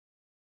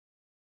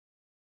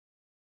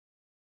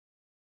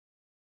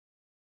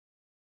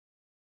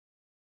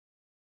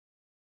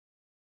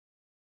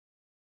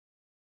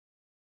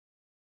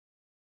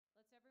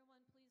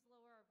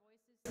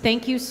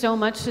Thank you so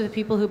much to the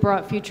people who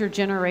brought future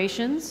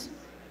generations.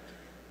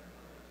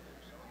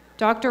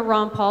 Dr.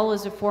 Ron Paul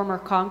is a former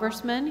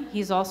congressman.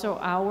 He's also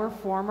our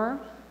former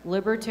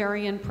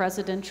Libertarian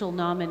presidential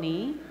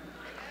nominee.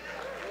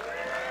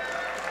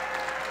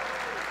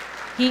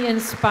 He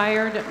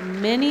inspired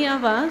many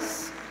of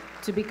us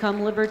to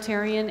become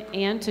libertarian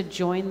and to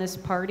join this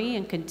party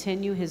and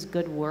continue his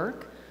good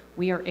work.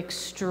 We are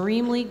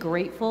extremely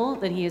grateful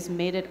that he has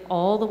made it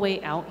all the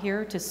way out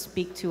here to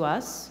speak to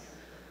us.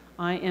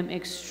 I am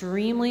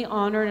extremely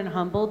honored and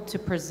humbled to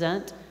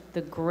present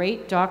the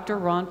great Dr.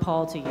 Ron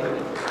Paul to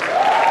you.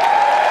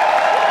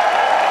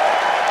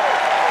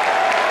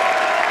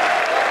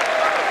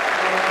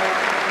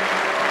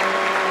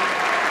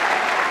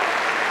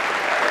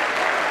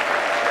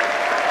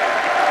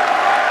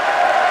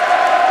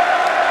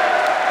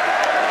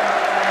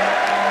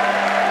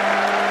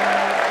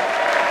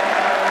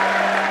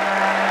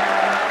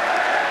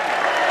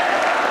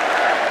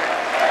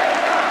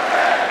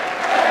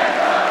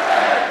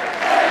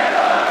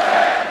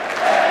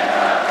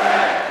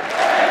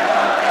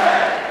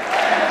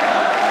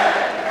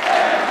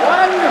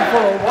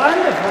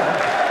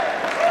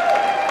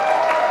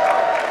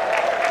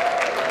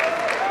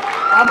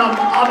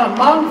 I'm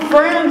among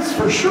friends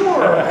for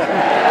sure. And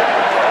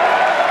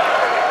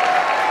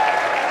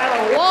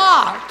a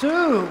lot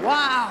too,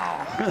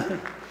 wow.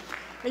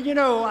 And you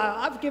know,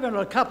 I've given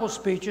a couple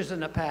speeches in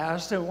the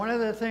past, and one of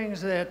the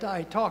things that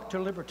I talk to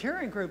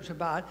libertarian groups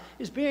about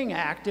is being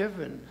active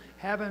and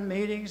having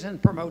meetings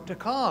and promote the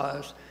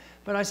cause.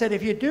 But I said,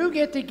 if you do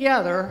get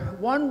together,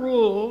 one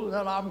rule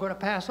that I'm going to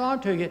pass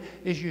on to you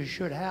is you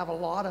should have a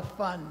lot of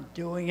fun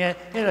doing it.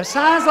 And it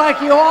sounds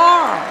like you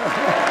are.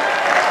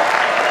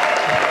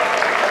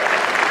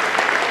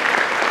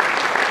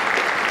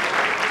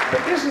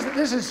 But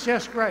this is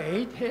just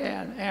great.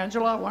 And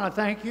Angela, I want to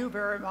thank you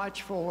very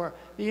much for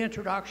the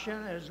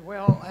introduction as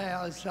well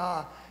as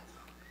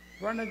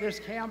running this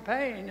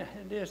campaign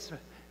and this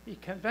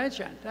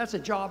convention. That's a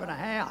job and a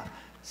half.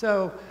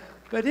 So.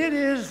 But it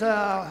is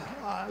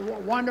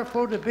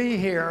wonderful to be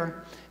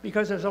here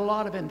because there's a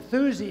lot of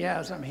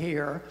enthusiasm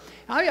here.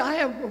 I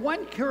have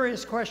one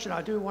curious question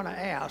I do want to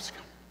ask.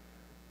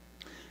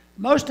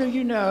 Most of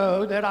you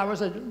know that I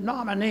was a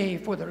nominee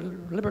for the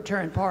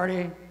Libertarian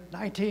Party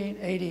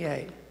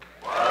 1988.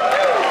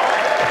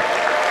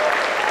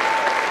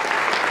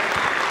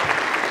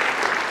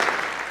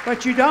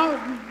 But you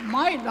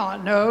might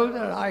not know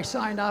that I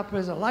signed up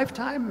as a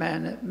lifetime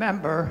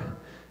member,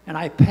 and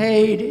I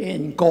paid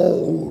in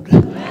gold.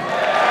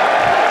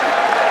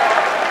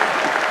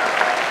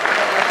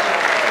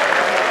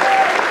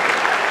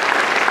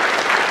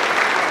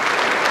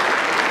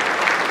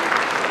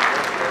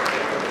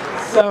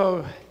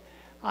 So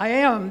I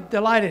am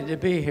delighted to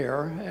be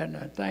here,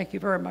 and thank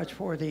you very much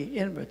for the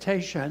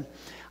invitation.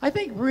 I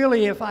think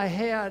really if I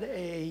had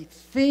a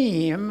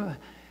theme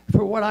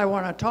for what I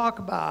want to talk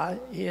about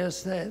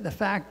is the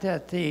fact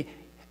that the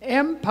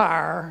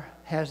empire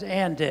has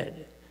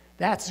ended.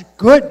 That's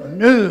good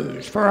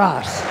news for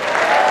us.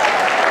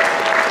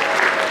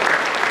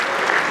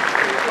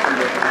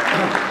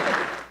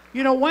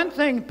 You know, one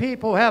thing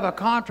people have a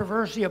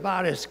controversy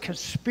about is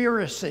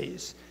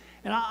conspiracies.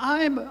 And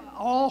I'm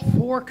all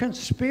for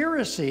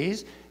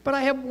conspiracies, but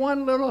I have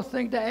one little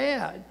thing to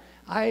add.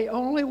 I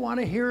only want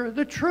to hear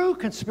the true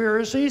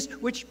conspiracies,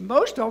 which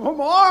most of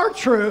them are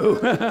true.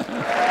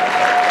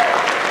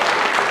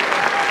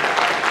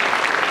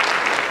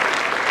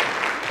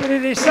 But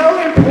it is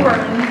so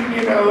important,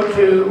 you know,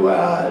 to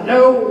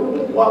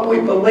know what we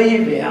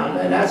believe in,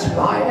 and that's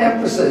my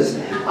emphasis.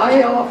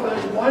 I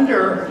often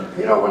wonder,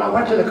 you know, when I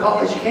went to the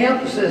college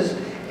campuses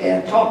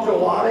and talked to a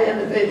lot of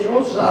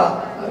individuals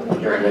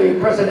during the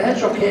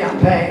presidential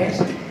campaigns,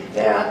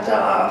 that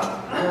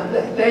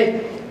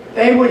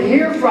they would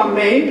hear from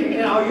me, you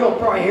know, you'll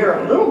probably hear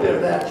a little bit of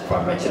that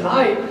from me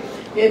tonight,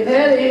 and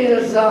that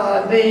is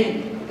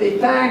the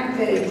fact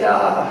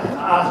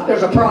that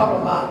there's a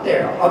problem out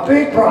there, a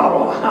big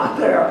problem out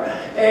there,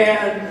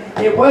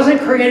 and it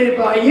wasn't created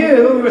by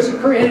you, it was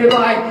created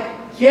by,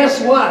 guess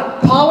what,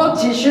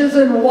 politicians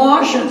in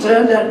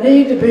Washington that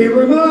need to be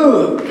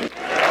removed.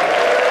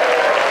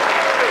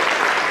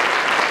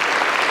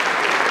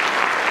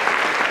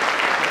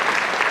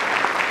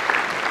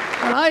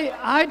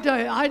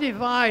 I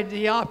divide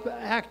the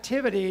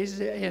activities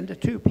into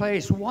two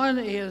places. One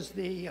is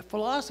the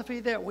philosophy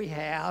that we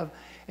have,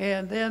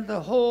 and then the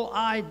whole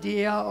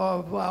idea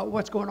of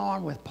what's going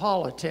on with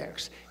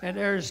politics. And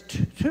there's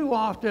too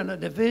often a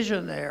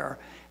division there.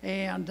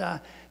 And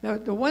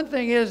the one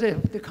thing is,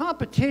 if the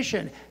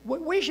competition,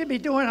 we should be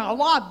doing a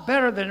lot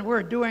better than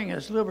we're doing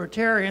as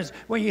libertarians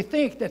when you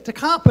think that the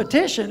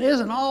competition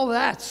isn't all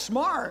that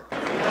smart.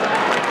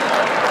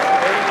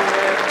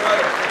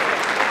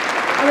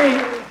 I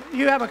mean,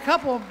 you have a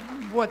couple of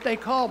what they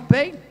call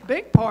big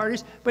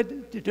parties,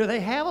 but do they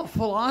have a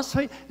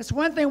philosophy? It's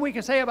one thing we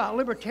can say about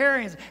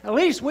libertarians. At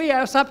least we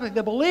have something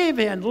to believe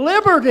in,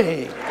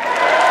 liberty.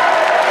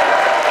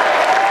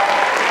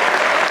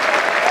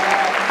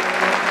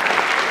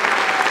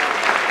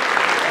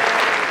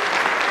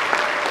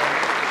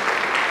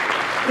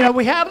 You know,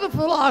 we have the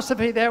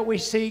philosophy that we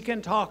seek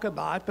and talk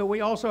about, but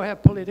we also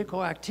have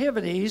political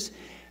activities.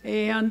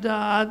 And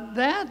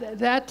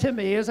that to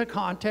me is a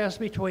contest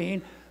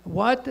between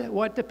what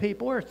the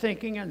people are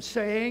thinking and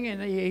saying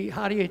and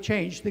how do you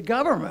change the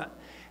government.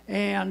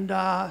 And,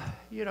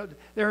 you know,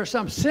 there are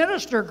some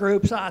sinister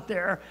groups out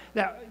there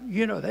that,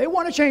 you know, they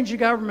want to change the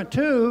government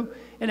too,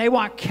 and they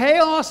want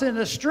chaos in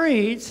the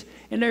streets,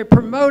 and they're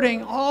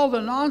promoting all the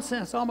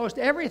nonsense, almost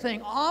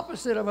everything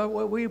opposite of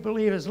what we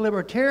believe as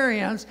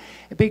libertarians,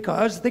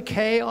 because the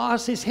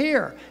chaos is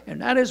here.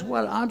 And that is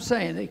what I'm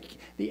saying.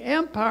 The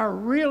empire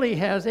really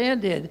has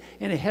ended,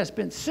 and it has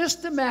been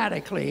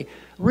systematically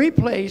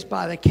replaced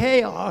by the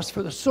chaos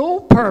for the sole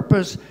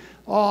purpose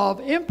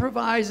of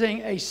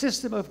improvising a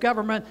system of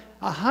government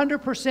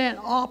 100%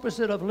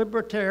 opposite of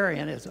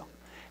libertarianism.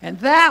 And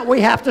that we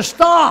have to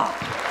stop.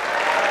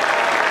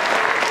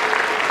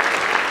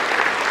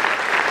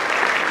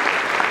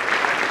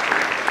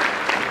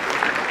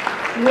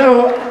 You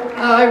know,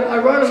 I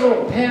wrote a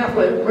little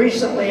pamphlet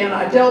recently, and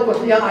I dealt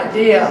with the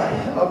idea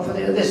of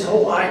this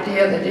whole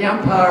idea that the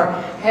empire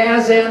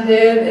has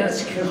ended, and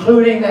it's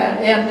concluding that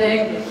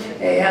ending.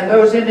 And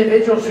those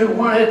individuals who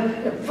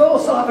wanted,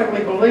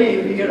 philosophically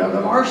believe, you know,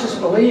 the Marxists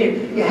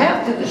believe you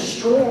have to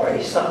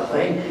destroy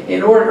something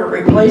in order to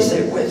replace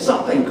it with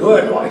something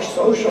good like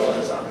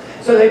socialism.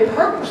 So they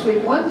purposely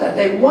want that.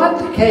 They want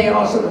the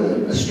chaos of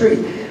the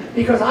street.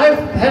 Because I've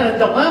had a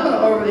dilemma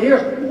over the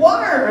years.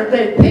 Why are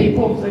the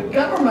people, the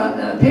government,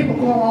 and the people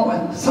going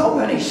on with so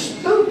many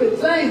stupid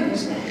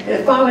things? And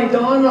it finally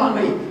dawned on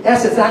me,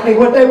 that's exactly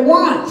what they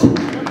want.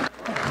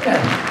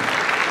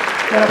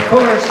 And of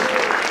course,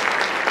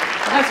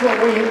 that's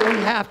what we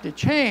have to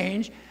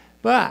change.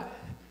 But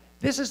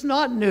this is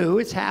not new.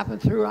 It's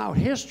happened throughout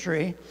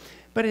history.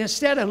 But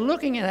instead of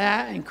looking at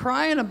that and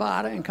crying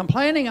about it and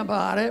complaining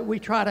about it, we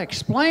try to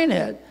explain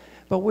it.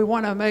 But we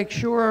want to make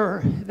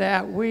sure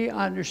that we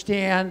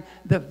understand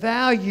the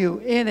value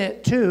in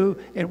it too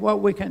and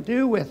what we can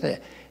do with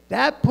it.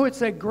 That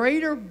puts a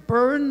greater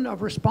burden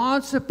of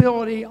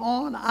responsibility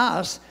on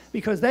us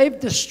because they've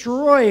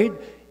destroyed,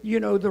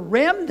 you know, the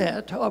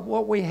remnant of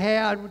what we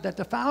had, that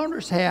the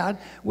founders had,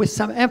 with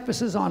some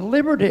emphasis on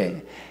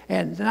liberty.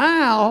 And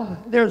now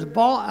there's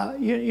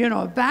you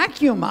know, a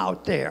vacuum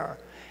out there.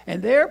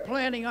 And they're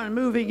planning on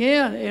moving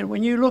in. And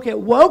when you look at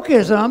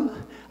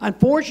wokeism,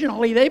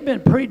 unfortunately, they've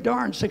been pretty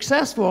darn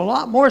successful, a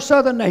lot more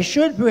so than they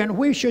should be, and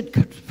we should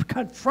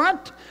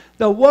confront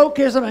the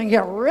wokeism and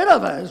get rid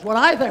of it, is what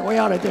I think we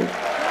ought to do.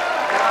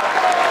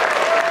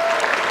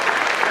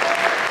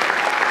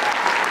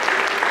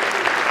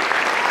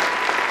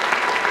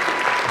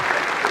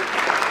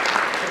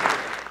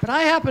 But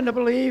I happen to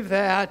believe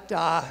that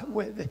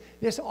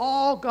this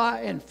all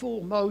got in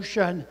full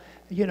motion,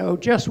 you know,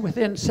 just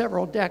within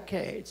several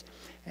decades.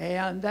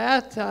 And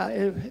that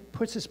it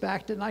puts us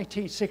back to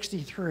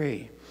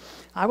 1963.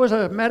 I was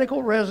a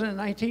medical resident in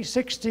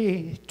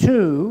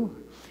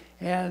 1962,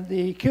 and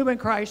the Cuban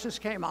crisis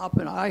came up,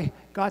 and I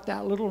got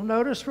that little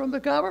notice from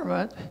the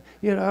government.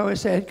 You know, it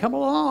said, come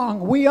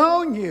along, we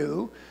own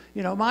you.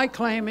 You know, my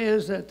claim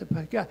is that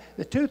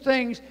the two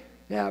things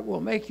that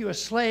will make you a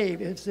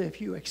slave is if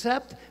you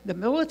accept the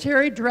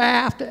military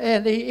draft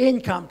and the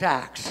income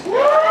tax.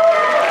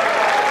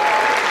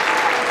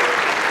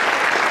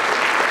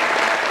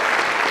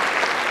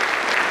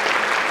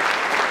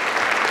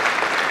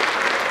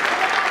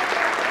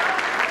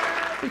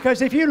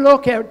 Because if you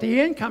look at the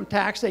income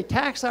tax, they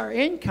tax our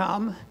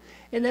income,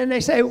 and then they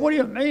say, what do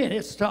you mean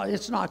it's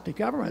not the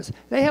government's?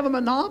 They have a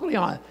monopoly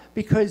on it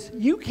because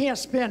you can't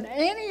spend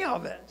any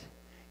of it,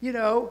 you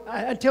know,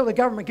 until the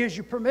government gives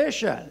you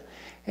permission.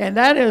 And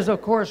that is,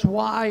 of course,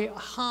 why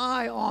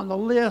high on the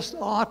list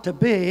ought to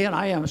be, and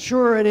I am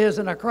sure it is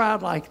in a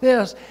crowd like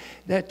this,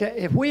 that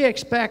if we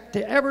expect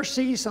to ever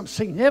see some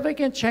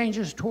significant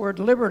changes toward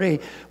liberty,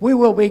 we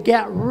will be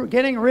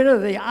getting rid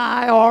of the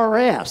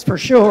IRS for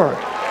sure.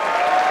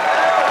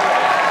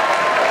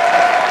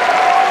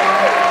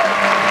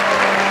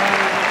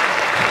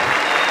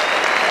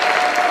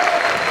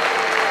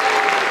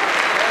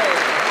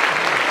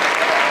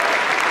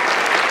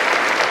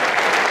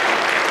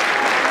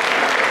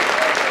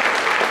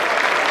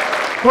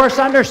 Of course,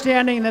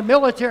 understanding the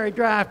military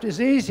draft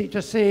is easy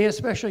to see,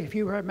 especially if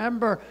you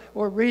remember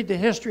or read the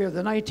history of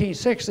the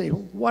 1960s.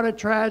 What a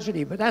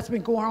tragedy, but that's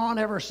been going on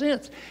ever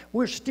since.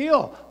 We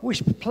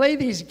play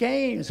these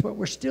games, but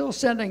we're still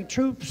sending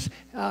troops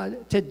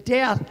to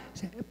death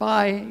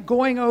by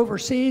going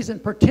overseas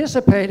and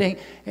participating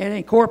and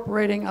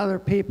incorporating other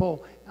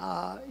people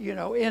you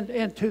know,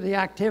 into the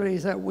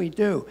activities that we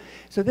do.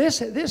 So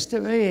this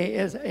to me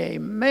is a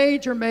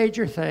major,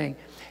 major thing.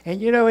 And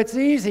you know, it's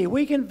easy.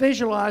 We can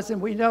visualize and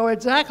we know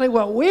exactly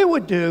what we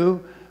would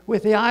do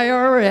with the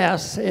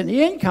IRS and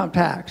the income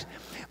tax.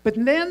 But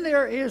then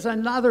there is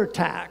another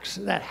tax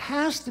that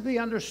has to be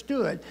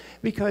understood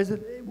because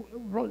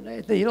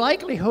the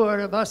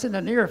likelihood of us in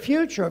the near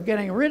future of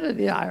getting rid of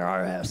the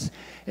IRS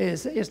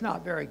is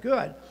not very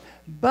good.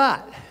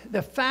 But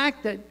the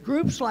fact that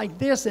groups like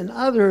this and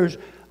others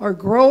are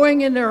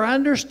growing in their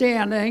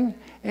understanding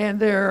and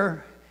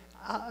their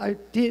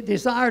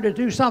desire to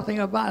do something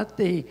about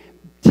the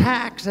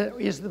tax that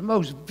is the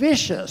most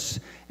vicious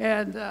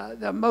and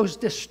the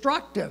most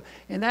destructive,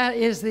 and that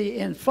is the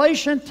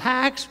inflation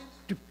tax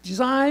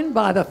designed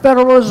by the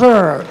Federal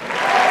Reserve.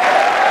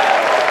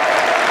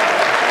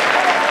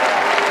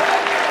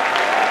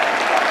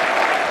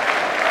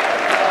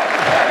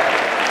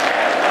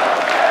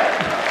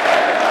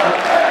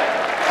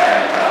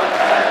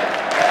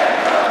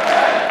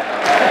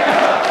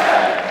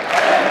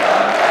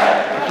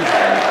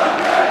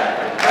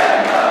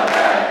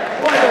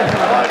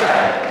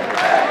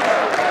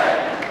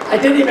 I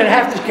didn't even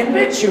have to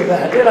convince you of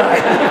that, did I?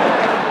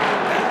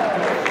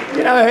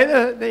 You know,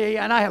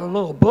 and I have a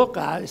little book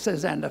that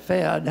says, "And the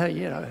Fed,"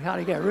 you know, how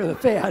to get rid of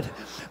the Fed.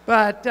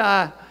 But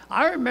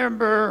I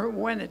remember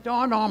when it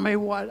dawned on me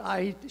what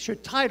I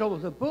should title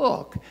the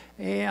book,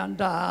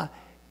 and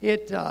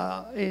it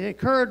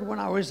occurred when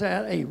I was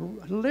at a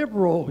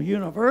liberal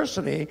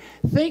university,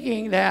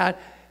 thinking that,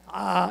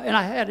 and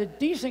I had a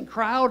decent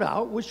crowd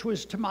out, which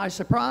was to my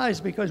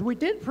surprise because we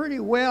did pretty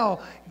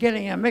well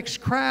getting a mixed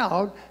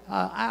crowd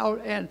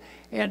out, and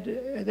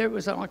there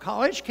was on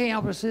college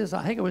campuses,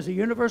 I think it was the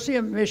University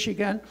of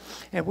Michigan,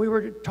 and we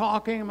were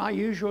talking my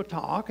usual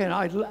talk, and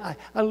I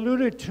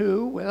alluded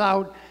to,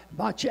 without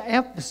much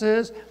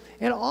emphasis,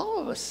 and all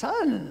of a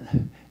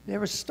sudden, there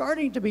was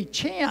starting to be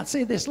chants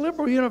in this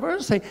liberal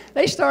university.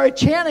 They started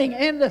chanting,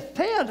 "And the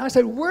Fed." I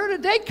said, where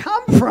did they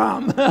come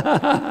from?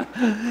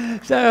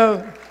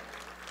 So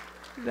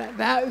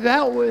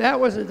that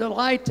was a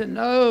delight to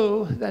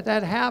know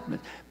that happened.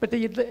 But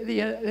the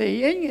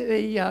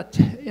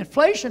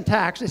inflation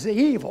tax is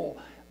evil,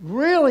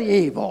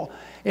 really evil.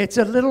 It's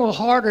a little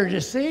harder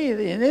to see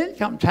than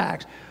income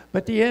tax.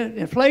 But the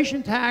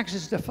inflation tax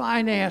is to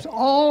finance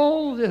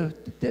all the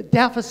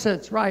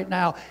deficits right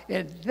now,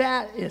 and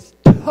that is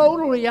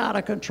totally out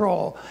of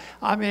control.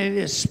 I mean, it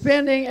is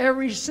spending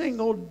every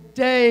single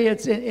day.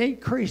 It's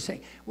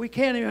increasing. We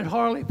can't even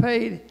hardly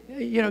pay,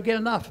 you know, get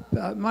enough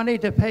money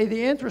to pay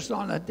the interest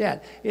on the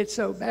debt. It's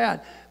so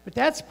bad. But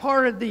that's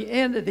part of the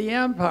end of the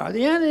empire.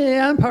 The end of the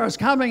empire is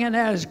coming, and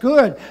that is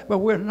good. But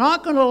we're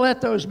not going to let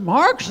those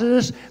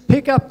Marxists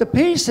pick up the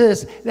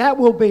pieces. That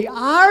will be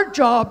our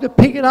job to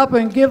pick it up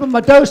and give them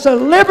a dose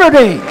of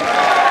liberty.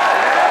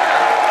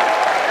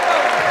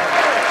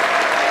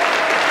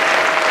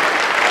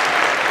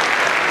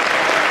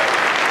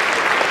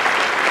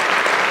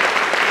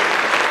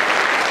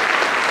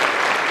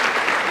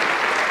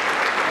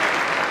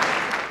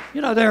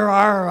 You know, there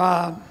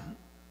are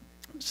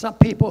some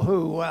people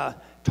who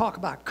talk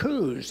about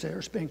coups.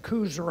 There's been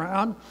coups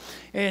around,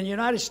 and the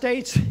United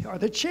States are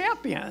the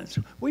champions.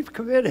 We've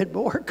committed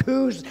more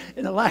coups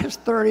in the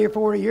last 30 or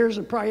 40 years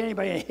than probably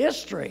anybody in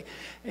history.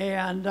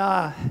 And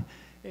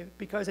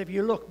because if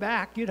you look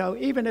back, you know,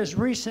 even as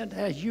recent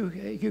as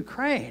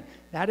Ukraine,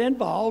 that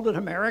involved an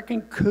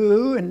American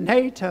coup in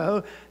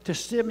NATO to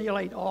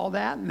stimulate all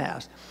that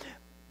mess.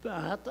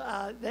 But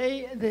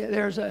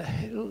there's a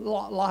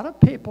lot of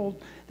people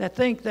that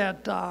think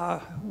that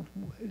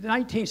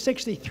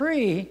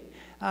 1963,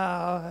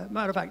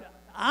 matter of fact,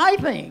 I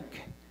think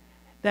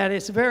that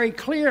it's very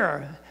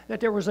clear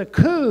that there was a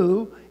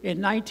coup in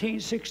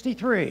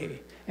 1963,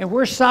 and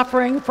we're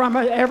suffering from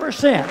it ever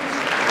since.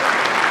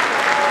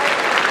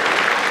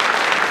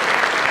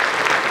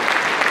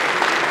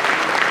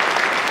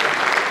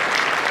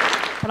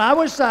 But I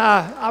was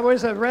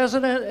a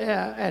resident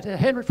at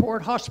Henry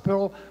Ford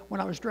Hospital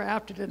when I was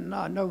drafted in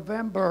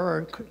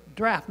November,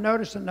 draft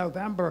notice in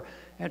November,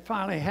 and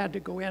finally had to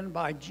go in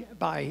by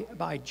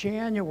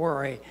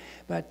January.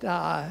 But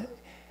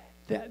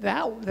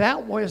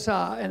that was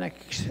an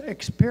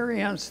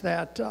experience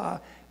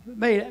that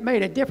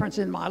made a difference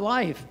in my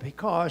life,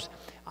 because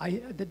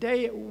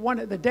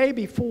the day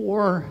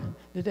before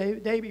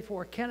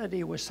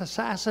Kennedy was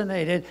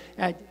assassinated,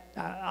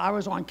 I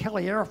was on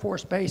Kelly Air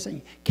Force Base,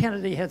 and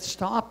Kennedy had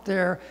stopped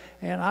there,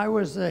 and I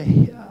was a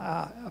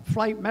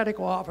flight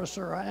medical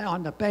officer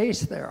on the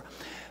base there.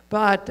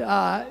 But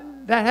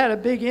that had a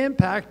big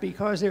impact,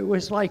 because it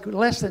was like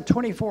less than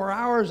 24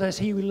 hours as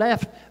he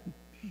left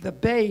the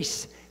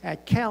base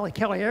at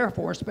Kelly Air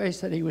Force Base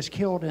that he was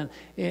killed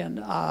in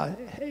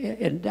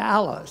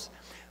Dallas.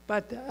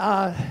 But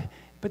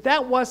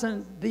that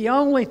wasn't the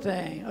only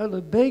thing, or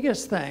the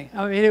biggest thing.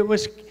 I mean, it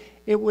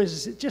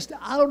was just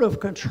out of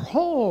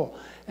control.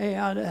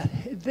 And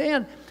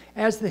then,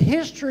 as the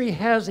history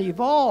has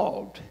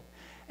evolved,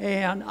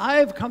 and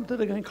I've come to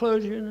the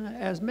conclusion,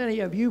 as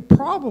many of you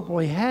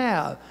probably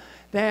have,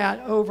 that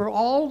over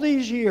all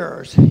these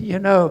years, you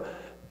know,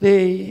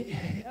 the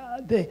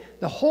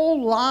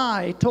whole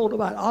lie told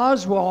about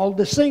Oswald,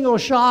 the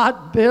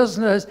single-shot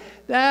business,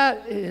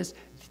 that is,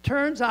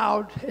 turns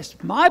out, it's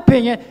my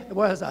opinion, it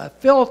was a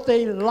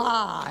filthy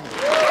lie.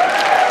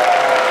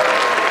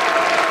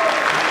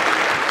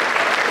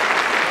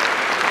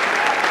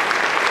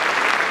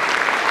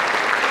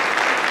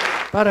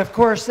 But of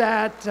course,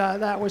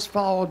 that was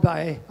followed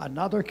by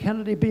another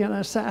Kennedy being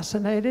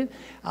assassinated,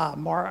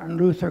 Martin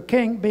Luther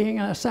King being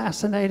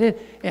assassinated,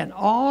 and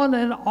on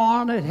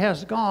it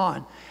has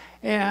gone.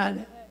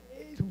 And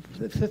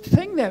the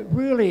thing that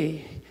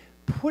really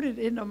put it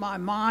into my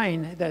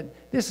mind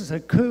that this is a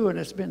coup and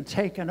it's been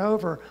taken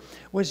over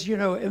was, you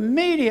know,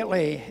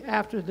 immediately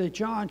after the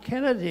John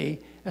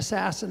Kennedy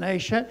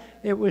assassination,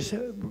 it was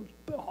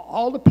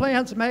all the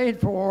plans made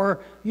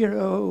for, you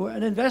know,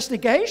 an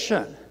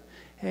investigation.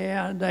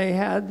 And they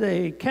had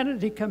the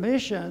Kennedy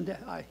Commission,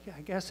 I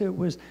guess it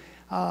was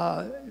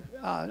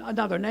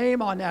another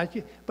name on that,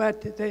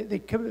 but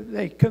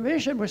the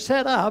commission was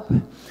set up,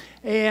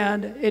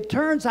 and it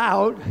turns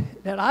out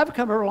that I've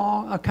come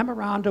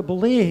around to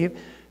believe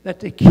that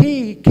the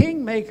key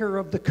kingmaker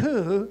of the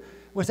coup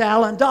was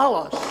Allen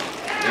Dulles.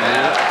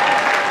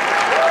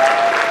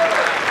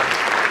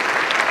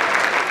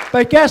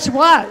 But guess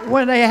what?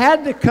 When they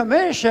had the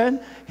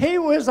commission, he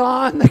was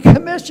on the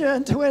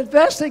commission to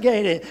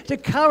investigate it, to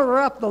cover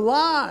up the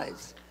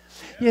lies.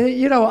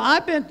 You know,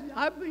 I've been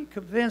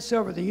convinced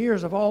over the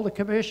years of all the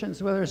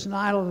commissions, whether it's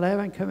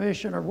 9/11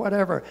 commission or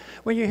whatever.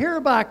 When you hear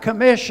about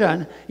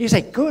commission, you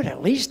say, good,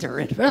 at least they're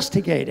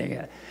investigating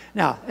it.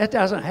 Now, that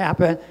doesn't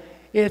happen.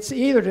 It's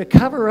either to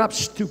cover up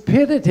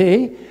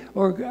stupidity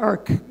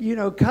or you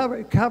know,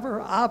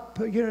 cover up,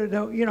 you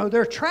know,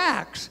 their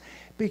tracks,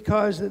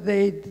 because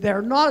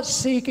they're not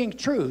seeking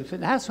truth.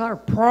 And that's our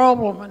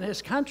problem in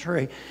this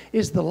country,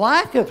 is the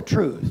lack of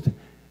truth.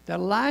 The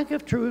lack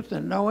of truth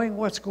and knowing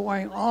what's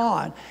going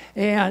on.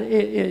 And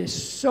it is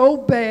so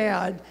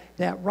bad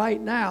that right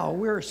now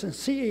we're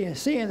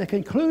seeing the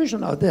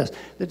conclusion of this.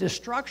 The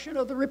destruction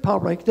of the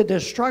Republic, the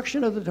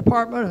destruction of the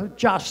Department of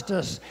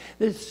Justice,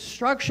 the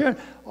destruction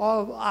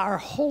of our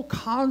whole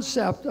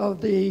concept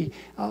of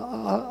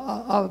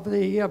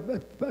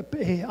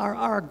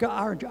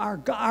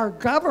our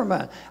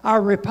government,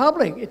 our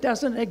republic. It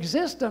doesn't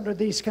exist under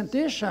these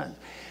conditions.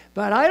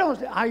 But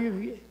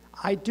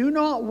I do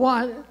not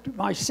want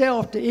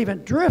myself to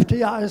even drift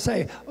out and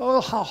say,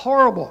 oh, how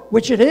horrible,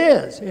 which it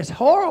is. It's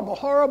horrible,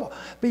 horrible,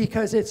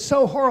 because it's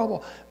so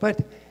horrible. But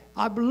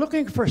I'm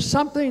looking for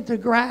something to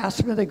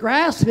grasp, and the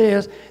grasp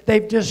is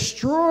they've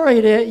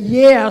destroyed it,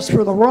 yes,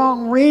 for the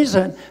wrong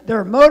reason.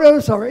 Their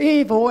motives are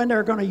evil, and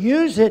they're going to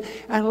use it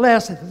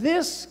unless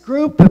this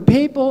group of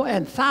people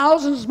and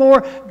thousands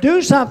more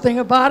do something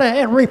about it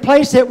and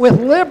replace it with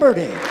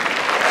liberty.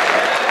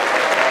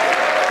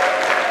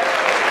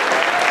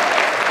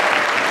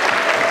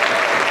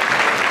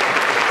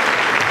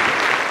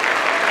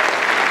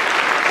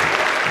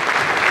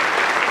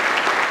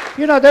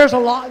 You know, there's a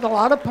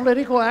lot of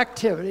political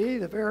activity,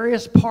 the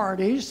various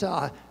parties.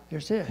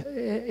 There's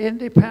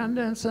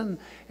independents, and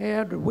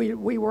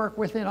we work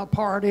within a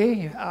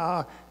party,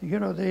 you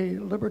know, the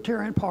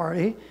Libertarian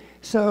Party.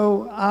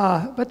 So,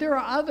 but there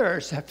are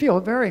others that feel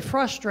very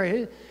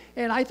frustrated,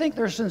 and I think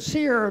they're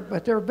sincere,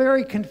 but they're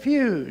very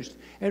confused.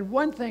 And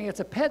one thing, it's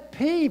a pet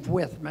peeve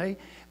with me,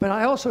 but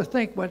I also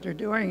think what they're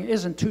doing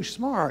isn't too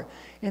smart,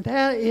 and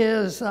that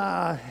is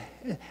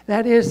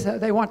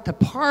they want the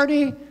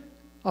party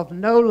of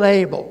no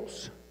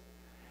labels.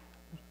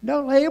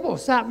 No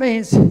labels. That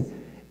means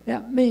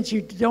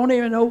you don't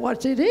even know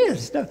what it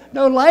is.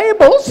 No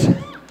labels.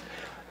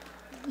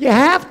 You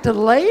have to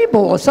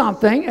label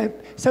something.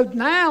 So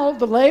now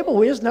the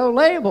label is no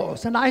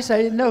labels. And I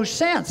say no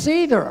sense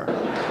either.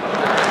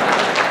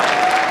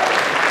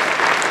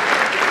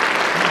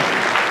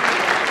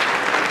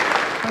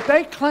 But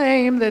they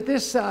claim that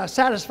this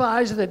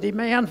satisfies the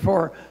demand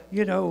for,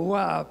 you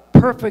know,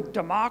 perfect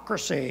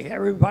democracy.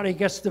 Everybody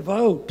gets to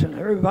vote and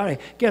everybody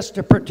gets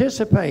to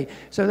participate.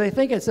 So they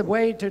think it's a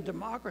way to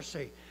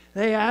democracy.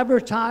 They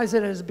advertise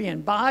it as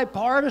being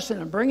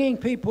bipartisan and bringing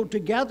people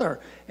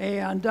together.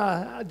 And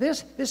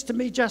this to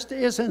me just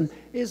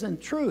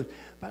isn't truth.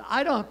 But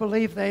I don't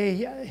believe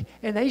and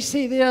they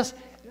see this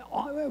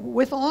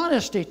with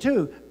honesty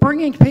too,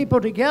 bringing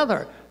people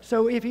together.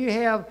 So if you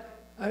have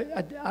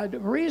a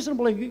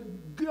reasonably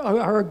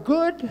or a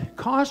good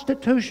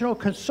constitutional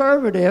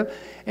conservative,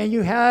 and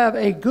you have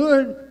a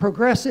good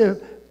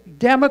progressive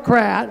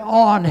Democrat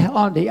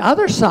on the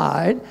other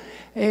side,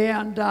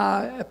 and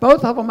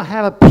both of them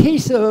have a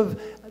piece of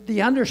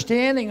the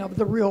understanding of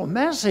the real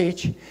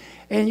message,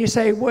 and you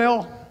say,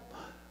 well,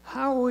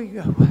 how are we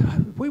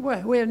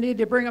need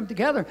to bring them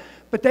together.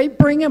 But they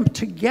bring them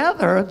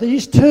together,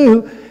 these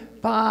two,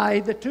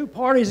 by the two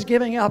parties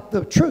giving up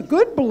the true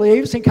good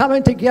beliefs and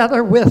coming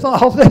together with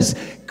all this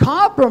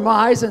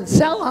compromise and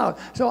sellout.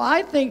 So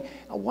I think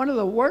one of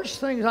the worst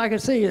things I can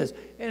see is,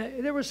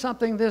 and there was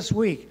something this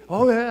week,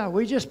 oh yeah,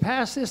 we just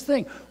passed this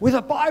thing with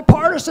a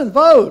bipartisan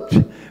vote.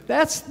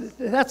 That's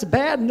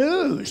bad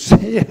news.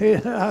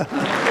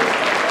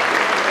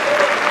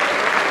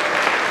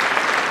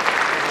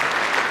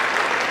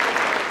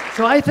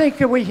 So I think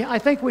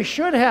we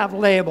should have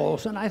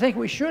labels, and I think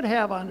we should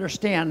have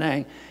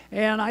understanding,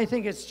 and I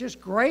think it's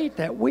just great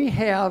that we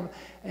have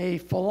a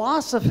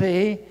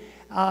philosophy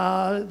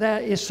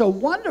that is so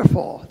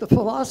wonderful, the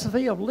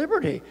philosophy of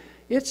liberty.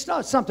 It's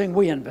not something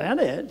we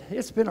invented.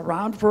 It's been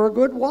around for a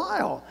good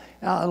while.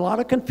 A lot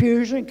of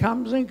confusion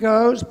comes and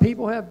goes.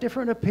 People have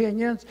different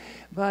opinions,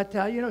 but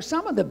you know,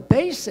 some of the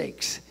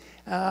basics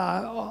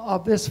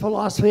of this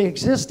philosophy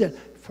existed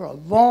for a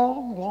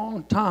long,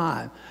 long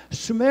time.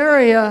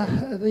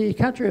 Sumeria, the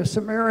country of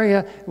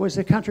Sumeria, was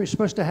the country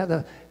supposed to have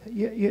the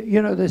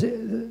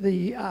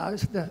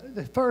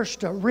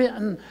first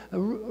written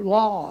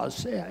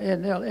laws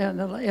in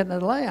the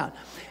land.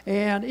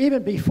 And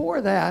even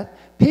before that,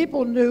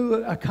 people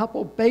knew a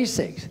couple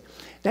basics.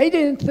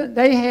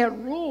 They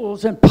had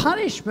rules and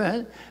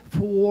punishment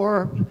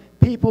for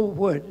people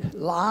who would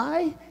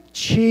lie,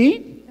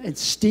 cheat, and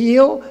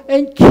steal,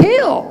 and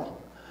kill.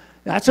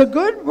 That's a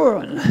good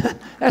one.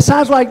 That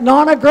sounds like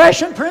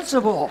non-aggression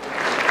principle.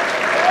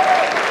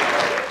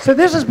 So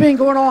this has been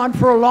going on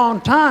for a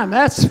long time.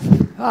 That's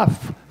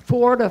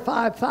 4,000 to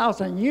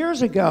 5,000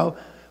 years ago,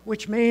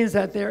 which means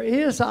that there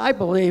is, I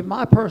believe,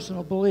 my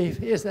personal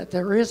belief is that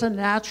there is a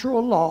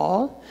natural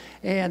law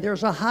and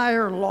there's a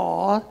higher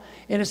law,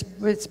 and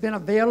it's been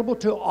available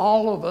to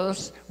all of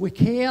us. We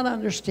can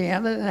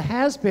understand it, and it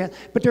has been,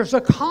 but there's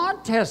a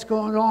contest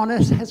going on.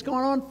 It has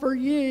gone on for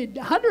years,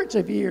 hundreds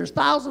of years,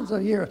 thousands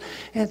of years,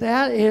 and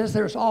that is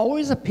there's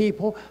always a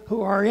people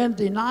who are in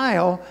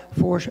denial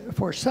for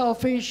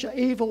selfish,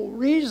 evil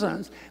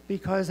reasons,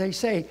 because they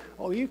say,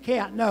 oh, you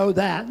can't know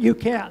that, you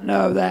can't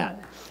know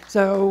that.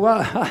 So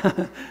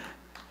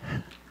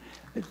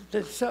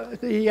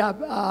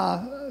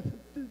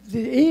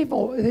the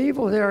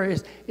evil there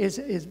is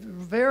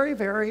very,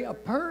 very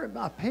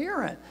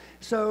apparent.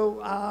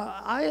 So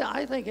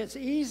I think it's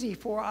easy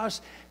for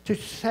us to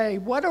say,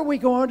 what are we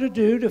going to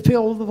do to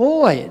fill the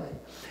void?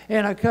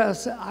 And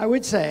because I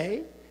would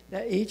say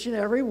that each and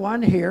every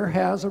one here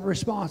has a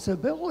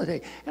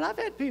responsibility. And I've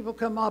had people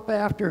come up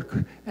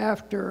after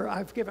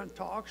I've given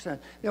talks, and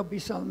there'll be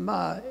some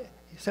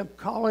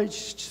college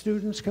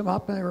students come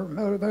up and they were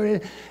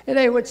motivated, and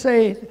they would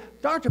say,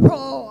 Dr.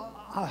 Paul,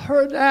 I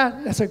heard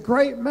that. That's a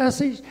great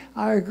message.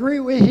 I agree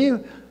with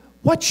you.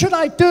 What should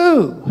I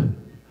do?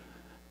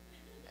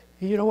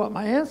 You know what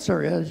my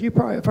answer is? You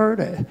probably have heard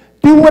it.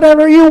 Do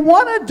whatever you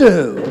want to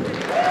do.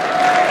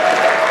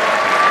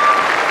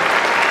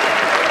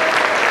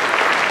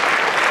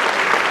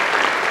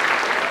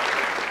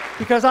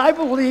 Because I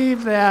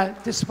believe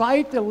that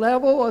despite the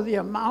level of the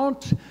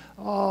amount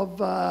of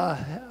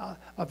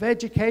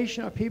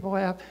education that people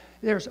have,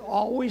 there's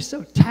always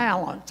some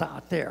talent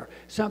out there.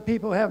 Some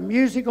people have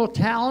musical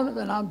talent,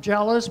 and I'm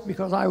jealous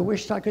because I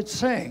wished I could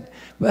sing,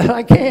 but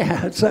I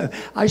can't. So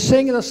I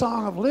sing the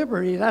Song of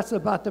Liberty. That's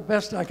about the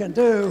best I can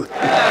do.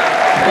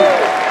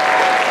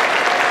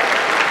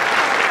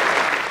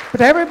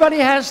 But everybody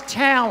has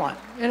talent,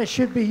 and it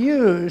should be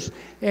used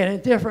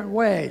in different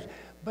ways.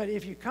 But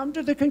if you come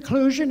to the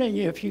conclusion, and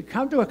if you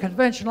come to a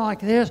convention like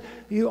this,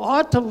 you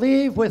ought to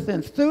leave with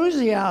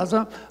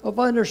enthusiasm of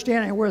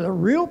understanding where the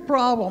real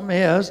problem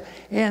is,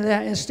 and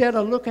that instead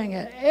of looking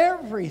at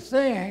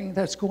everything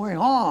that's going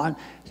on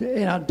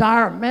in a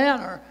dire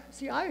manner.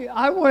 See,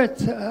 I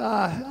was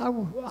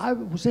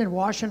in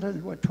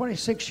Washington for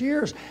 26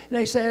 years, and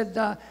they said,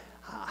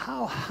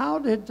 how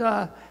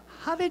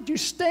did you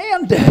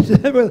stand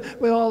it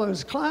with all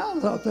those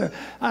clowns out there?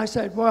 I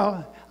said,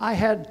 well, I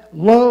had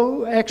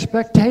low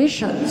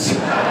expectations. And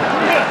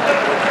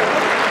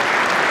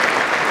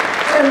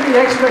the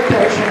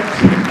expectations,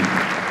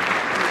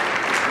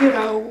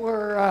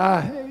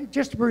 were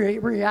just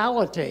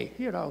reality.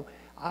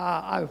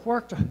 I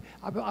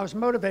was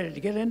motivated to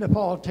get into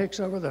politics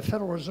over the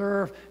Federal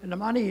Reserve and the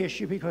money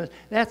issue because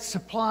that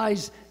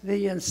supplies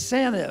the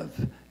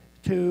incentive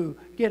to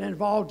get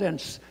involved in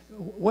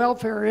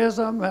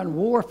welfareism and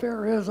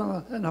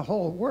warfareism and the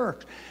whole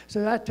works.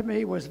 So that to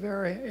me was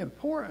very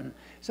important.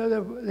 So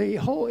the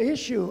whole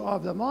issue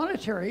of the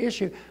monetary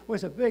issue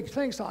was a big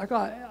thing. So I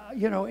got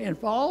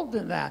involved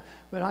in that.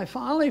 But I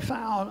finally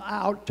found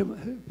out,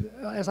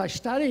 as I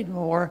studied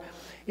more,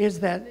 is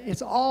that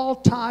it's all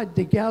tied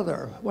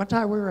together. One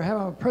time we were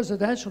having a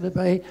presidential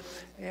debate,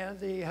 and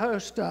the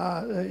host,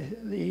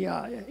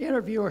 the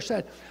interviewer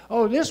said,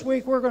 oh, this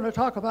week we're going to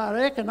talk about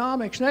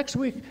economics. Next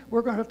week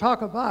we're going to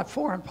talk about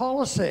foreign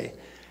policy.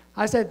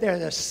 I said, they're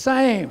the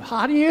same.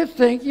 How do you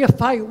think you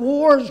fight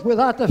wars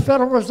without the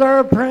Federal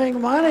Reserve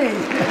printing money?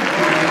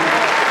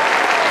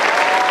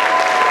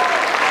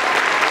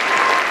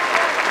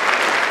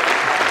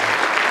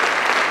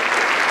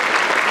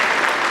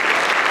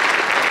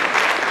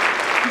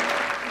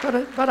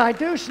 But I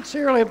do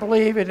sincerely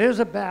believe it is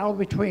a battle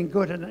between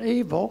good and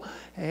evil,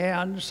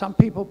 and some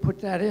people put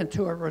that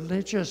into a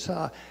religious,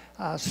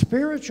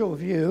 spiritual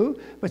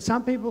view, but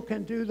some people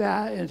can do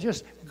that in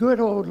just good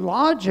old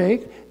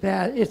logic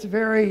that it's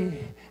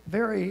very,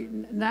 very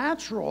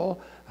natural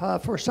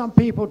for some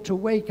people to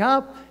wake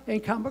up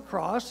and come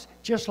across,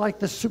 just like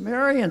the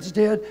Sumerians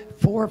did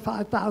 4,000 or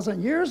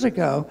 5,000 years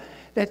ago,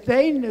 that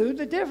they knew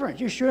the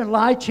difference. You shouldn't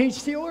lie, cheat,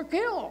 steal, or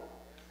kill.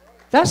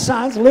 That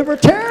sounds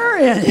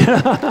libertarian.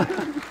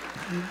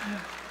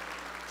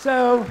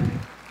 So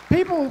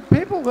people,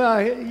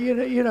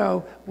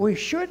 we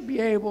should be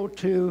able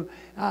to,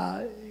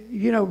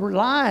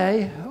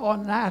 rely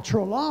on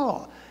natural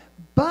law.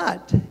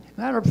 But,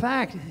 matter of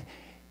fact,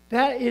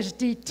 that is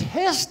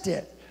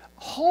detested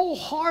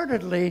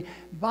wholeheartedly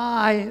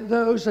by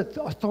those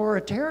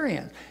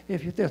authoritarians.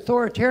 If the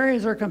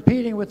authoritarians are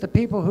competing with the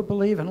people who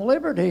believe in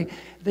liberty,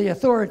 the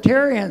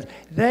authoritarians,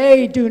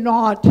 they do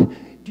not.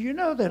 Do you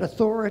know that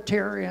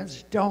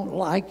authoritarians don't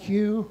like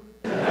you?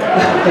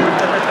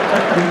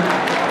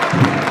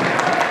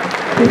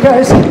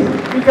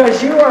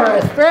 Because you are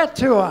a threat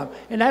to them.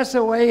 And that's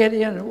the way it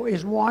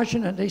is in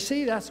Washington,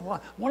 D.C. That's why,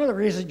 one of the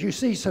reasons you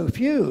see so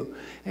few.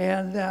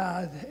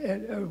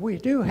 And we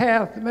do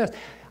have the mess.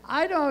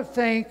 I don't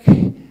think,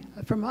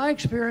 from my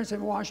experience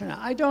in Washington,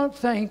 I don't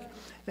think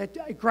that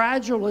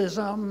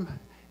gradualism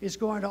is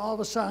going to all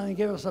of a sudden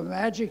give us a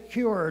magic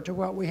cure to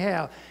what we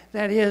have.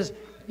 That is,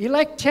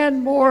 elect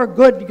 10 more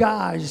good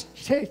guys,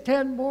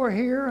 10 more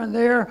here and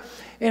there,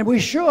 and we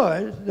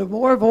should. The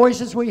more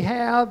voices we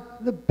have,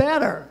 the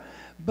better.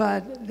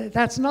 But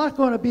that's not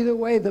going to be the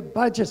way the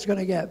budget's going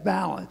to get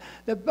balanced.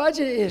 The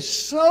budget is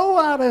so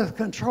out of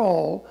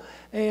control,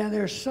 and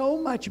there's so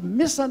much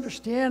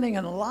misunderstanding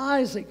and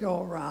lies that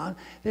go around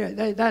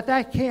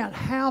that can't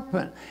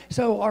happen.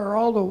 So are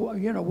all the,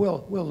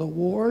 will the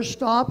wars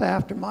stop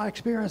after my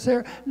experience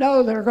there?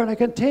 No, they're going to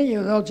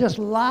continue. They'll just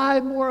lie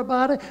more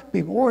about it,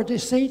 be more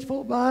deceitful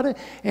about it.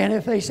 And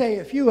if they say,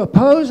 if you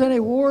oppose any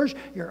wars,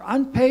 you're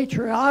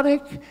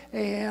unpatriotic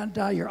and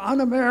you're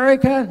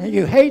un-American and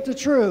you hate the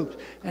troops.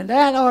 And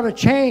that ought to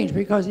change,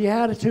 because the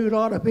attitude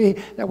ought to be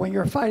that when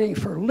you're fighting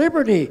for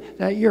liberty,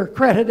 that you're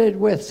credited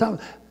with some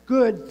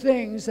good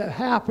things that are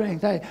happening.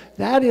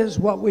 That is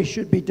what we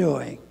should be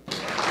doing.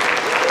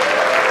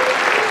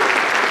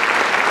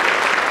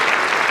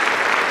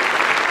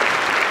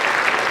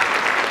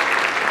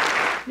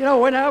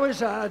 When I was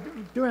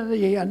doing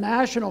the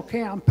national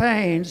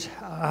campaigns,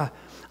 I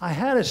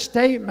had a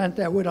statement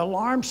that would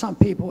alarm some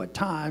people at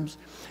times,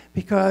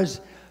 because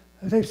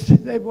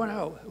they want to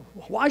know,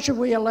 why should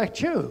we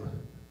elect you?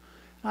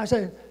 I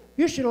said,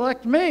 you should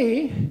elect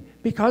me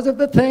because of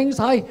the things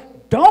I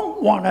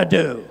don't want to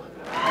do.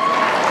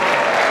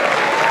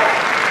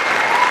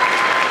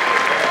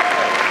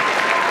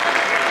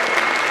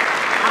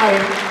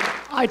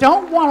 I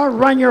don't want to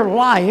run your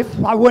life.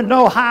 I wouldn't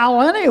know how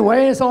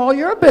anyway. It's all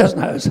your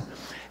business.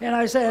 And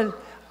I said,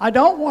 I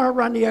don't want to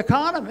run the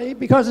economy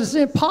because it's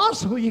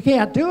impossible. You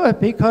can't do it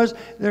because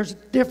there's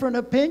different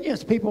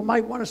opinions. People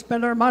might want to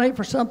spend their money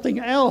for something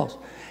else.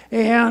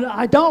 And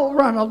I don't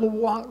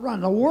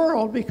run the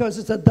world because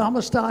it's the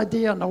dumbest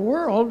idea in the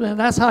world, and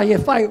that's how you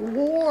fight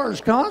wars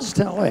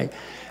constantly.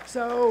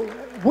 So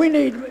we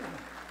need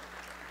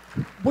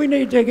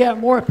to get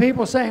more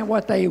people saying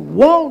what they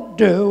won't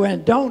do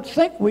and don't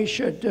think we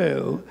should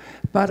do.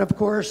 But of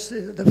course,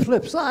 the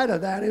flip side of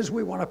that is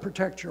we want to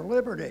protect your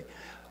liberty.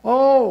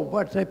 Oh,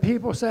 but the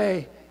people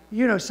say,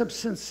 some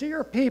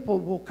sincere people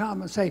will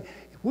come and say,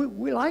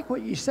 we like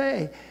what you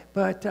say,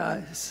 but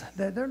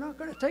they're not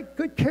going to take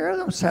good care of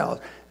themselves.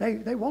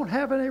 They won't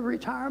have any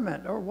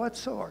retirement or what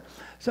sort.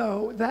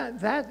 So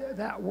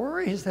that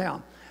worries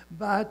them.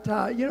 But,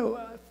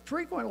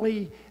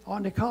 frequently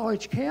on the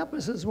college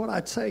campuses, what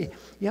I'd say,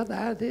 yeah,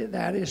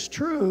 that is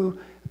true,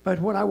 but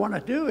what I want to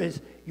do is,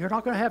 you're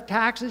not going to have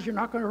taxes, you're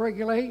not going to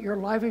regulate, your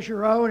life is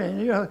your own,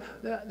 and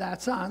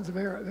that sounds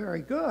very,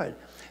 very good.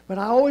 But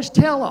I always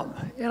tell them,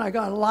 and I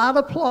got a lot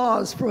of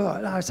applause for it,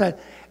 and I said,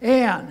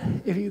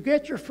 and if you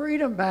get your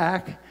freedom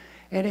back,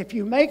 and if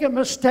you make a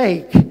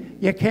mistake,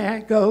 you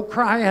can't go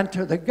crying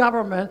to the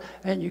government,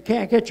 and you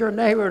can't get your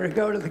neighbor to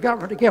go to the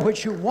government to get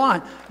what you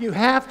want. You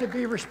have to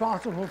be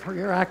responsible for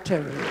your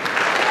activities.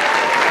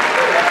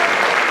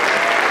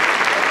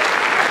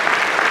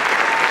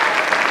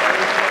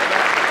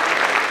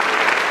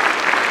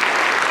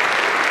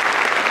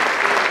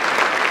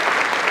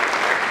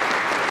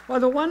 Well,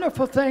 the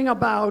wonderful thing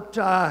about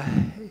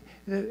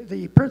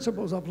the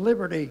principles of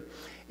liberty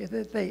is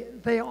that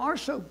they are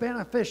so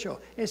beneficial.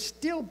 It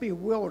still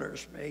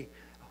bewilders me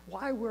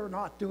why we're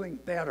not doing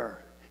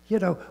better.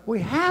 We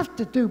have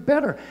to do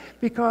better,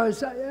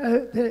 because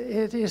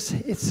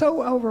it's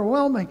so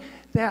overwhelming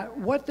that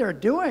what they're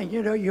doing,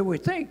 you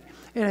would think,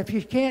 and if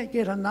you can't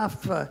get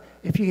enough,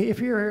 if you're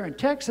here in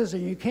Texas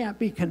and you can't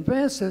be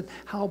convinced of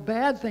how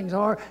bad things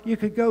are, you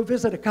could go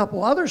visit a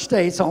couple other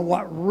states on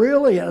what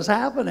really is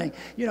happening.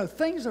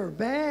 Things are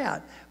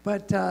bad,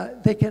 but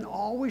they can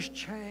always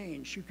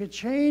change. You could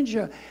change,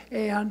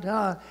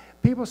 and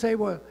people say,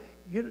 well,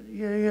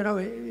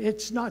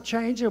 it's not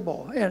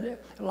changeable. And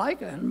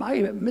my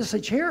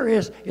message here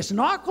is, it's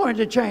not going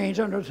to change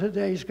under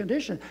today's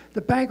condition.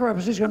 The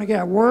bankruptcy is going to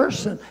get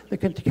worse, and the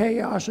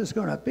chaos is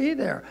going to be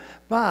there.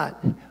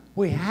 But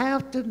we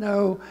have to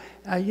know,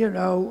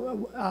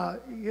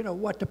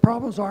 what the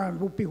problems are,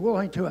 and be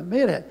willing to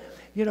admit it.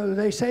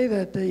 They say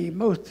that the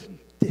most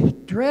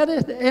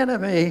dreaded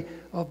enemy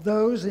of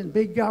those in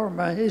big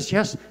government is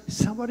just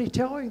somebody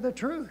telling the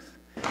truth.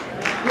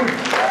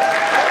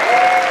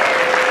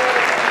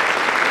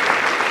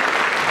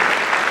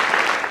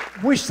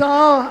 We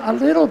saw a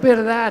little bit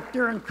of that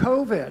during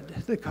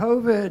COVID, the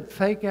COVID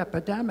fake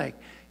epidemic.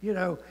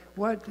 There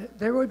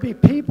would be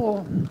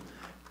people,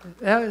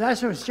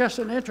 that was just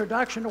an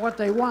introduction to what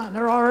they want.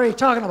 They're already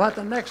talking about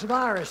the next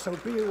virus, so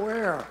be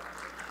aware.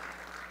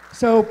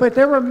 So, but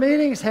there were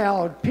meetings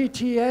held,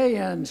 PTA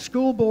and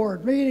school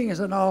board meetings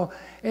and all,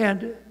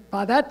 and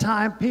by that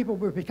time, people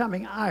were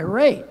becoming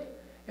irate,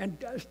 and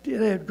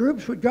the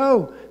groups would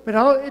go, but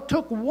it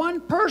took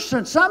one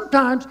person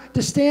sometimes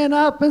to stand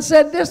up and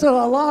said, this is a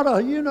lot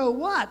of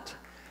you-know-what,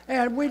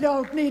 and we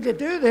don't need to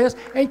do this,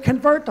 and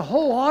convert the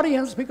whole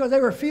audience because they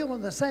were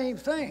feeling the same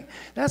thing.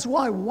 That's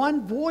why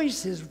one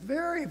voice is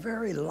very,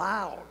 very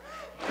loud.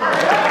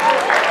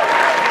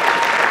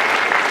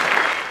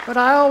 But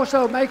I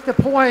also make the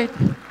point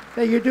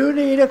that you do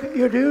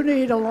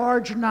need a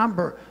large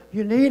number.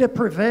 You need a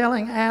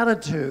prevailing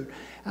attitude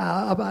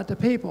about the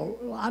people.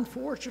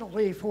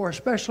 Unfortunately,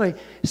 especially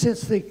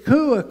since the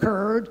coup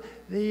occurred,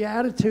 the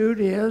attitude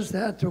is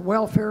that the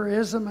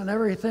welfareism and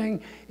everything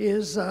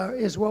is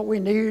what we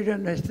need,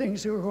 and the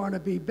things are going to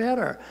be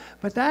better.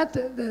 But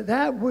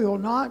that will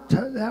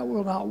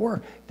not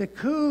work. The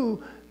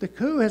coup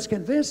has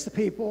convinced the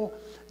people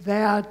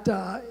that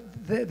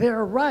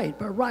they're right.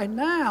 But right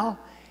now,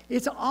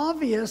 it's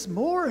obvious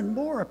more and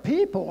more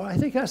people, I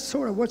think that's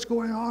sort of what's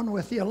going on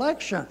with the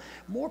election,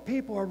 more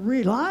people are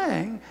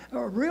realizing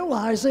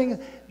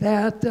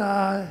that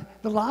the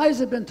lies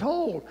have been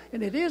told.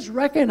 And it is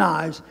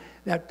recognized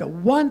that the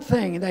one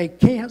thing they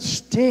can't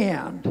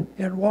stand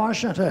in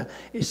Washington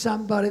is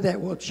somebody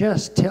that will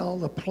just tell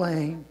the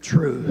plain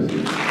truth.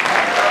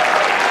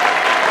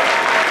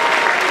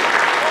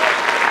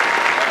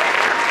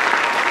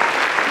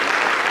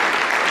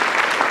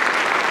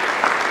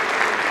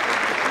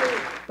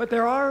 But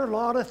there are a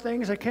lot of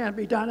things that can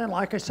be done, and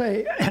like I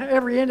say,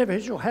 every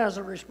individual has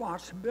a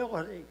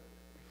responsibility.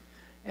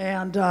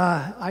 And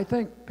I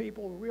think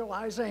people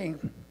realizing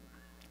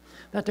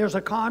that there's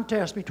a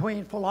contest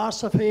between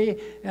philosophy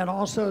and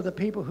also the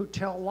people who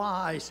tell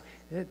lies.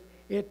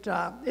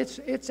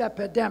 It's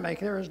epidemic,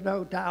 there is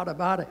no doubt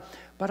about it.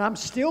 But I'm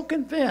still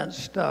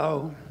convinced,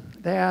 though,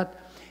 that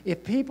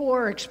if people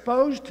are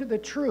exposed to the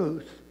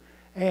truth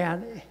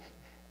and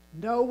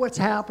know what's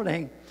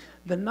happening,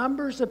 the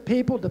numbers of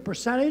people, the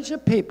percentage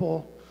of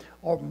people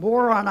are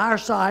more on our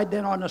side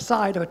than on the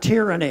side of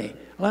tyranny.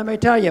 Let me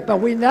tell you, but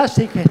we need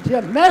to get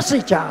the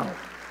message out.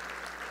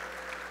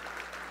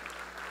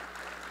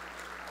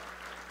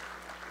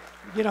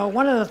 You know,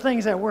 one of the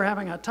things that we're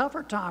having a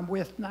tougher time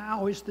with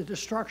now is the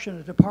destruction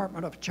of the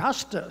Department of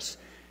Justice.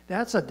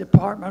 That's a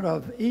department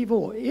of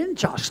evil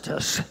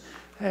injustice.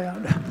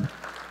 And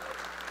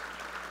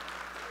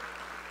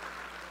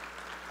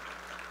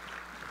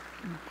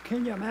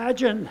can you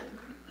imagine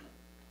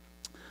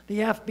the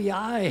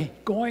FBI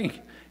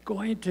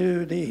going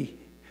to the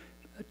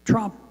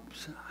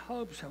Trump's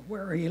hubs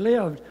where he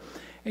lived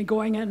and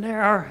going in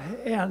there,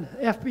 and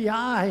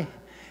FBI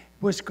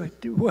was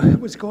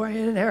going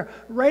in there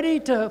ready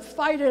to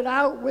fight it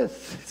out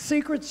with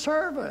Secret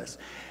Service?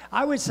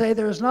 I would say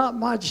there's not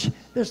much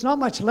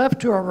left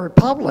to a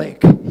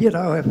republic, you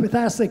know, if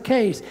that's the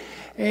case.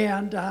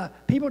 And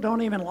people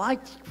don't even like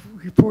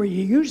for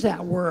you to use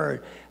that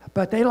word,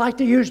 but they like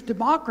to use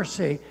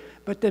democracy.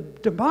 But the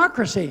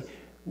democracy,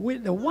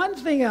 the one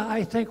thing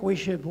I think we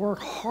should work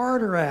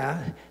harder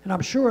at, and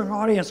I'm sure an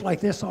audience like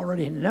this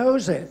already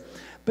knows it,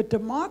 but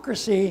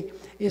democracy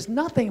is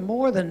nothing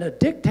more than the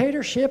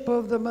dictatorship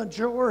of the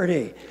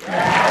majority.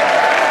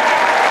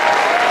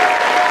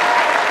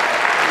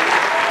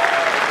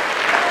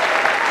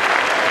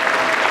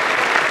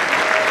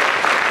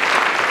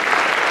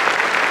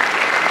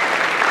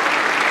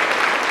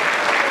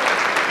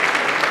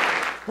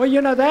 Well,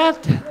 you know,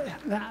 that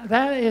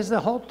is the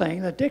whole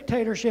thing. The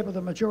dictatorship of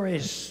the majority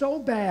is so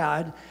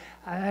bad,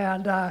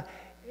 and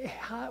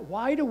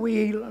why do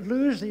we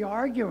lose the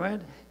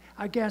argument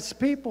against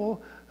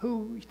people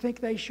who think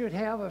they should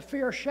have a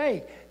fair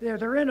shake?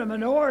 They're in a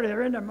minority,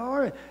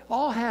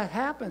 all that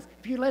happens.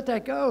 If you let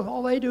that go,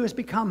 all they do is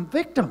become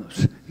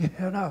victims, you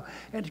know,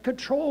 and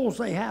controls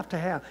they have to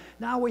have.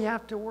 Now we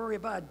have to worry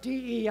about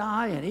DEI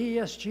and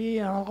ESG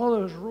and all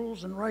those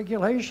rules and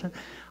regulations.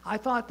 I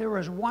thought there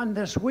was one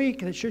this week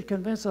that should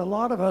convince a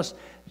lot of us,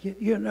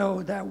 you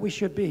know, that we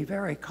should be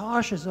very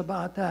cautious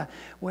about that.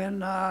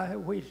 When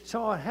we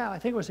saw it happen, I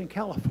think it was in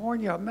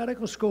California, a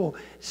medical school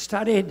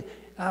studied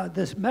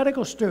this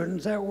medical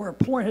students that were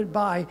appointed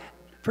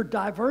for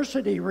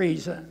diversity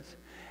reasons.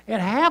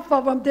 And half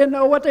of them didn't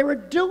know what they were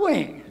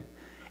doing.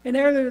 And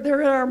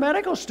they're our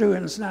medical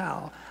students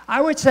now.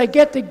 I would say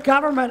get the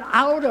government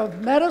out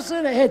of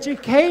medicine,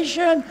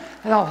 education,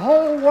 and the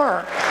whole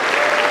work.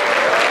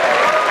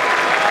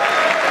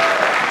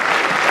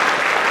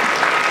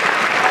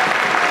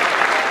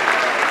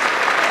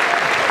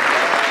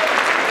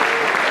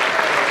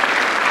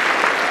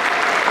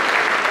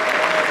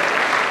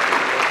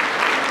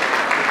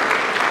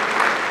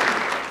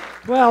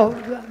 Well,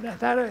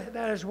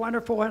 that is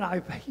wonderful, and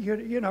I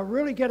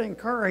really get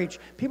encouraged.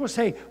 People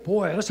say,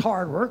 boy, it's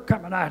hard work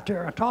coming out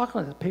there and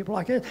talking to people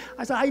like this.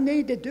 I said, I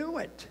need to do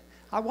it.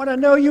 I want to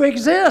know you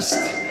exist.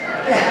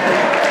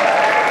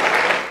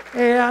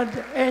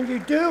 and you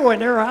do, and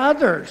there are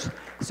others.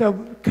 So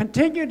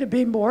continue to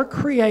be more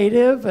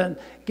creative and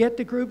get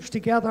the groups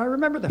together. I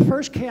remember the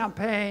first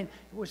campaign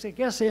was, I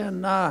guess,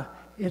 in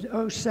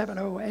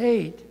 07,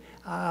 08.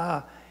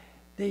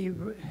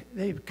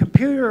 The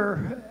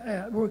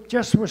computer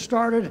just was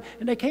started,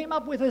 and they came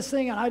up with this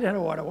thing, and I didn't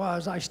know what it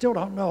was. I still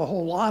don't know a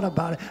whole lot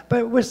about it,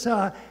 but it was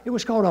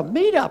called a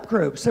meetup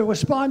group. So it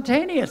was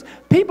spontaneous.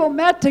 People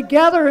met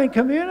together in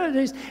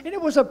communities, and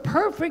it was a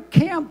perfect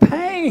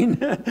campaign,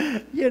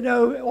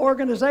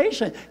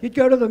 organization. You'd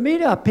go to the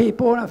meetup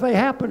people, and if they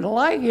happened to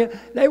like you,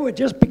 they would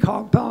just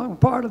become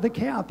part of the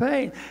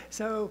campaign.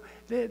 So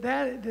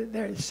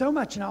there's so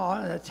much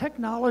now. The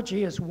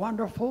technology is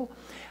wonderful.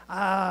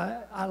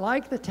 I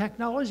like the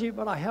technology,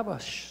 but I have a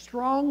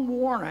strong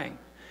warning.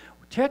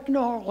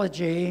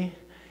 Technology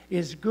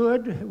is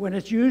good when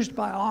it's used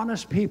by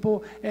honest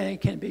people, and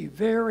it can be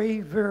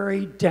very,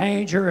 very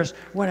dangerous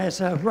when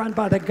it's run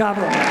by the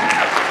government.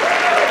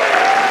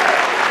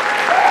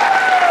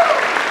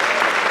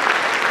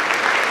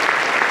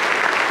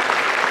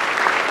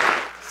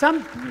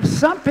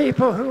 Some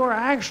people who are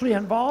actually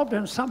involved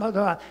in some of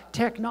the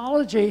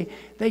technology,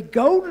 they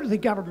go to the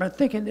government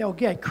thinking they'll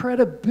get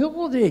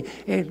credibility,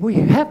 and we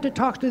have to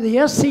talk to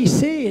the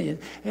SEC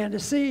and to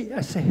see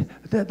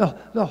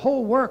the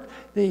whole work,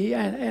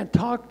 and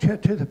talk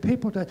to the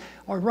people that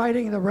are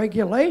writing the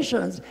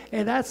regulations,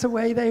 and that's the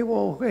way they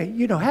will,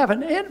 have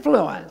an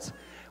influence.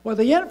 Well,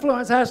 the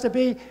influence has to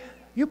be,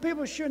 you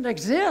people shouldn't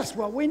exist.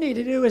 What we need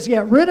to do is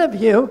get rid of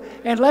you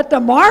and let the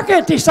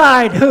market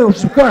decide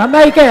who's going to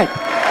make it.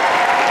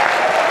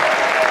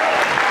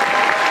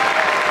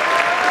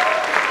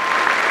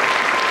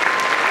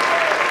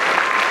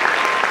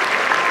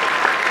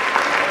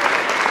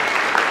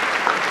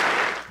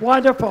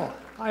 Wonderful.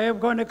 I am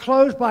going to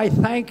close by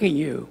thanking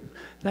you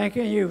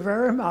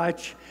very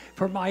much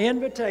for my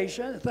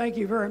invitation. Thank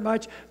you very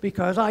much,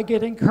 because I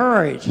get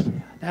encouraged.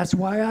 That's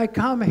why I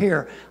come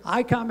here.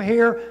 I come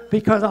here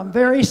because I'm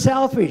very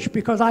selfish,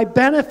 because I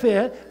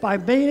benefit by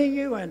meeting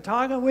you and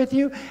talking with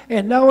you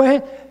and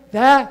knowing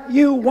that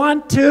you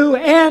want to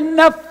end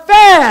the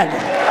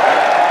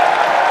Fed.